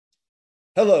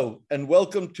Hello, and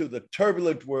welcome to the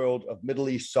turbulent world of Middle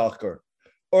East soccer,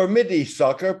 or Mideast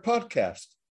Soccer podcast.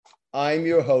 I'm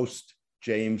your host,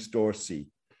 James Dorsey.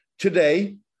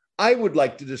 Today, I would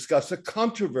like to discuss a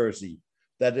controversy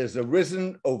that has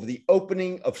arisen over the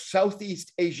opening of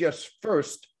Southeast Asia's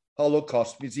first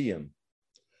Holocaust museum.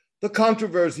 The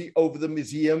controversy over the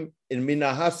museum in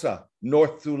Minahasa,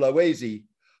 North Sulawesi,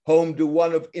 home to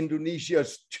one of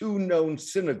Indonesia's two known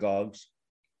synagogues,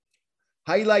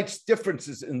 highlights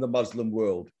differences in the Muslim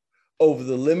world over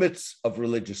the limits of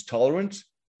religious tolerance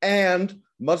and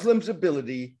Muslims'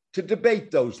 ability to debate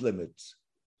those limits.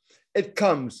 It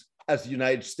comes as the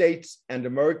United States and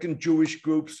American Jewish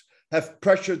groups have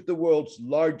pressured the world's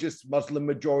largest Muslim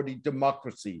majority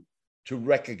democracy to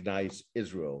recognize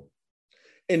Israel.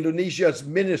 Indonesia's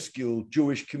minuscule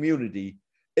Jewish community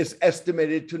is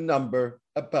estimated to number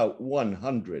about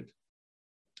 100.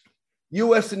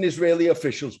 US and Israeli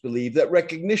officials believe that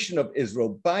recognition of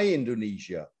Israel by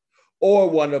Indonesia or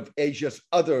one of Asia's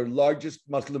other largest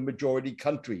Muslim majority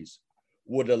countries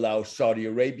would allow Saudi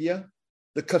Arabia,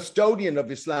 the custodian of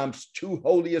Islam's two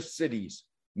holiest cities,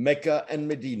 Mecca and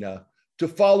Medina, to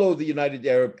follow the United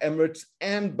Arab Emirates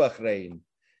and Bahrain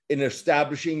in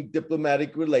establishing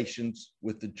diplomatic relations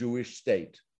with the Jewish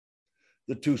state.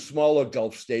 The two smaller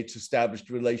Gulf states established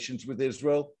relations with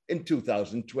Israel in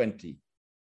 2020.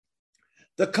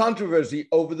 The controversy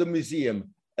over the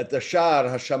museum at the Sha'ar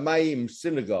HaShamayim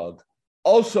synagogue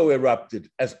also erupted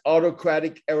as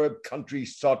autocratic Arab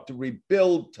countries sought to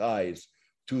rebuild ties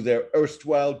to their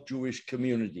erstwhile Jewish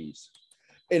communities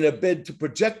in a bid to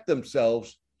project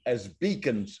themselves as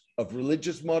beacons of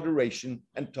religious moderation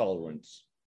and tolerance.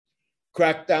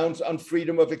 Crackdowns on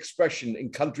freedom of expression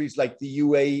in countries like the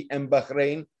UAE and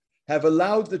Bahrain have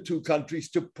allowed the two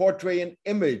countries to portray an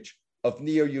image of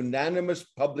near unanimous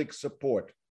public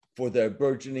support for their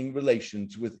burgeoning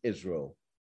relations with Israel.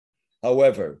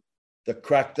 However, the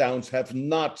crackdowns have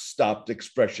not stopped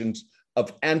expressions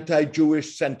of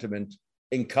anti-Jewish sentiment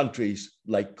in countries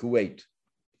like Kuwait.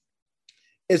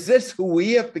 Is this who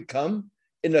we have become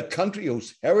in a country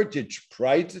whose heritage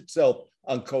prides itself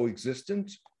on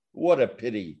coexistence? What a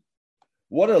pity.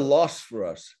 What a loss for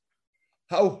us.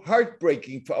 How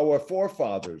heartbreaking for our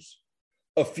forefathers,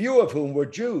 a few of whom were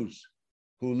Jews,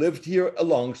 who lived here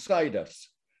alongside us,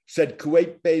 said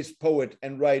Kuwait-based poet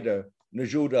and writer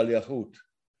Nojoud Al-Yahout.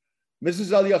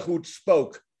 Mrs. Al-Yahout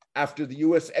spoke after the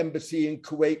US Embassy in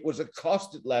Kuwait was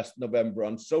accosted last November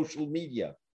on social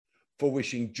media for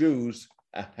wishing Jews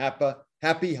a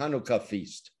happy Hanukkah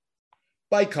feast.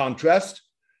 By contrast,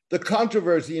 the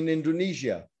controversy in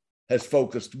Indonesia has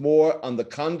focused more on the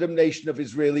condemnation of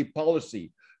Israeli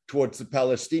policy towards the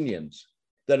Palestinians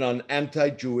than on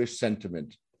anti-Jewish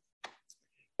sentiment.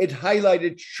 It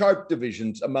highlighted sharp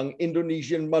divisions among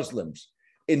Indonesian Muslims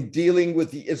in dealing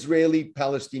with the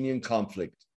Israeli-Palestinian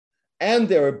conflict and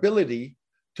their ability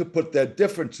to put their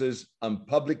differences on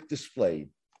public display.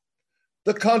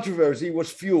 The controversy was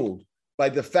fueled by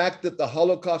the fact that the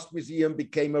Holocaust Museum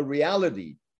became a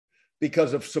reality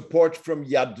because of support from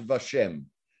Yad Vashem,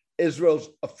 Israel's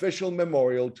official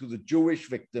memorial to the Jewish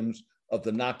victims of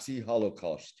the Nazi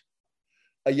Holocaust.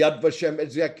 A Yad Vashem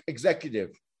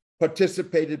executive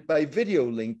participated by video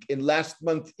link in last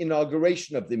month's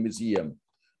inauguration of the museum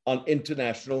on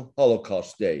International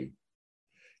Holocaust Day.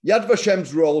 Yad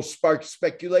Vashem's role sparked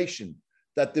speculation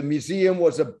that the museum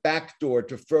was a backdoor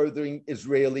to furthering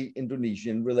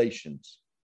Israeli-Indonesian relations.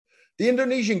 The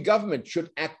Indonesian government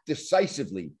should act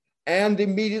decisively and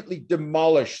immediately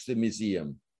demolish the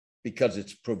museum because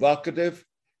it's provocative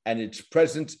and its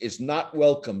presence is not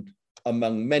welcomed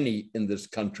among many in this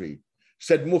country,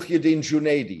 said Muhyiddin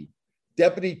Junaidi,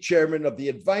 deputy chairman of the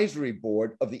advisory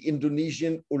board of the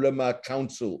Indonesian Ulama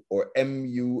Council, or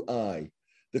MUI,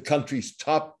 the country's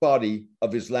top body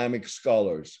of Islamic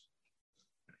scholars.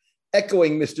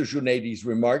 Echoing Mr. Junaidi's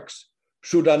remarks,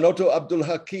 Sudanoto Abdul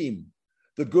Hakim,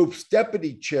 the group's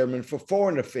deputy chairman for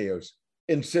foreign affairs,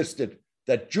 insisted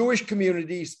that Jewish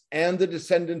communities and the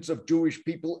descendants of Jewish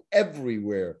people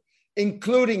everywhere,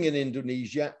 including in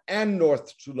Indonesia and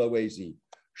North Sulawesi,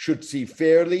 should see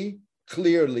fairly,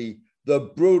 clearly, the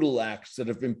brutal acts that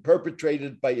have been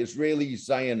perpetrated by Israeli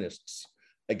Zionists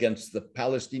against the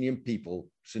Palestinian people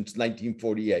since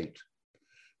 1948.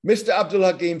 Mr. Abdul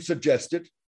Hakim suggested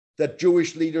that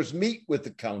Jewish leaders meet with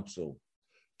the council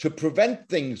to prevent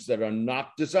things that are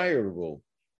not desirable.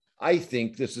 I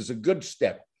think this is a good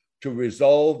step to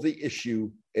resolve the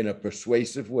issue in a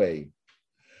persuasive way.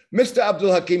 Mr.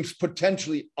 Abdul Hakim's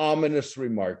potentially ominous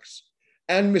remarks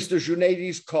and Mr.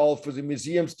 Junaidi's call for the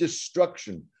museum's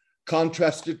destruction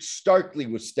contrasted starkly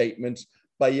with statements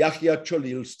by Yahya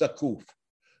Cholil Staquf,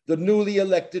 the newly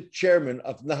elected chairman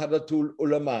of Nahdlatul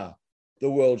Ulama, the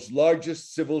world's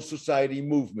largest civil society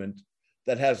movement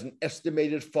that has an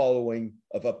estimated following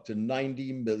of up to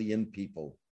 90 million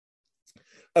people.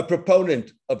 A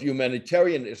proponent of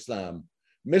humanitarian Islam,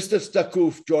 Mr.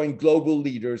 Staquf joined global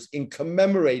leaders in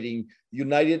commemorating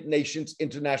United Nations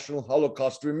International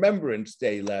Holocaust Remembrance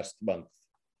Day last month.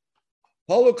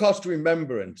 Holocaust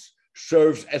remembrance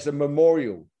serves as a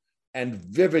memorial and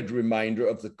vivid reminder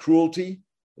of the cruelty,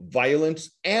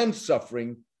 violence, and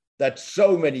suffering that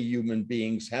so many human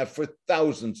beings have for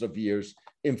thousands of years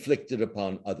inflicted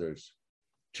upon others.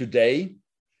 Today,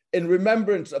 in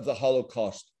remembrance of the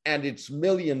Holocaust and its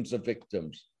millions of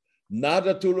victims,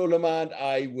 Nahdlatul Ulama and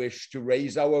I wish to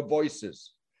raise our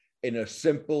voices in a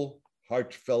simple,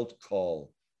 heartfelt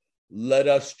call. Let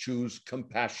us choose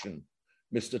compassion,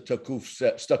 Mr.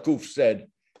 Staquf said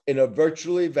in a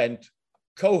virtual event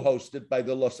co-hosted by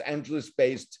the Los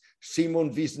Angeles-based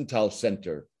Simon Wiesenthal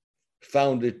Center,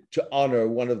 founded to honor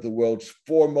one of the world's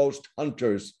foremost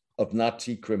hunters of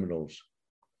Nazi criminals.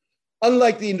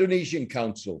 Unlike the Indonesian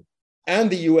Council and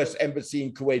the US Embassy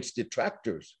in Kuwait's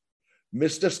detractors,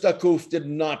 Mr. Staquf did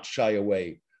not shy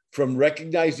away from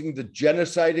recognizing the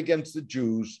genocide against the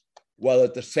Jews while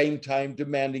at the same time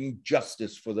demanding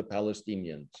justice for the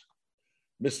Palestinians.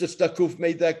 Mr. Staquf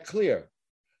made that clear,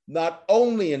 not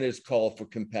only in his call for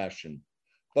compassion,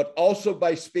 but also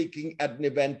by speaking at an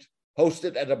event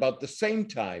hosted at about the same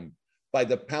time by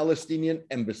the Palestinian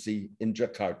Embassy in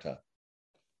Jakarta.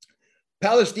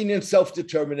 Palestinian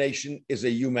self-determination is a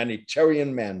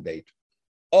humanitarian mandate.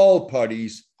 All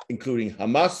parties, including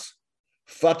Hamas,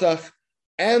 Fatah,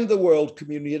 and the world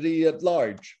community at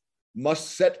large,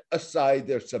 must set aside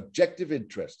their subjective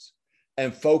interests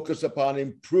and focus upon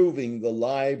improving the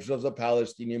lives of the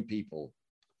Palestinian people.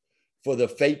 For the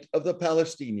fate of the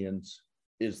Palestinians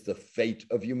is the fate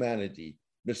of humanity,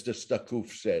 Mr.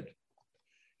 Staquf said.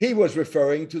 He was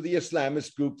referring to the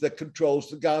Islamist group that controls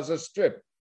the Gaza Strip,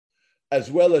 as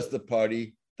well as the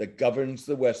party that governs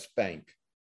the West Bank.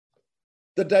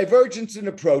 The divergence in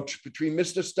approach between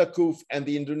Mr. Staquf and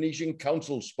the Indonesian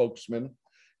Council spokesman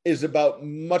is about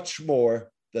much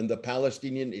more than the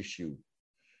Palestinian issue.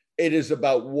 It is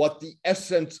about what the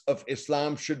essence of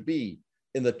Islam should be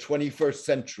in the 21st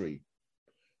century,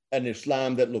 an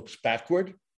Islam that looks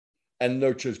backward and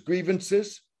nurtures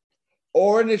grievances,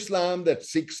 or an Islam that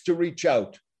seeks to reach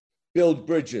out, build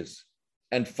bridges,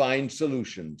 and find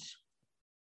solutions.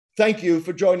 Thank you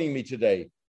for joining me today.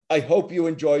 I hope you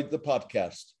enjoyed the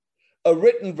podcast. A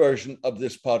written version of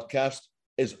this podcast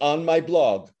is on my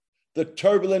blog, The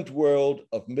Turbulent World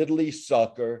of Middle East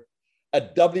Soccer,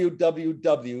 at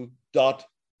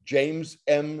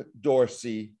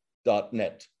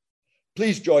www.jamesmdorsey.net.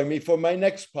 Please join me for my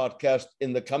next podcast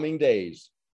in the coming days.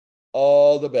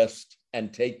 All the best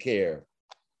and take care.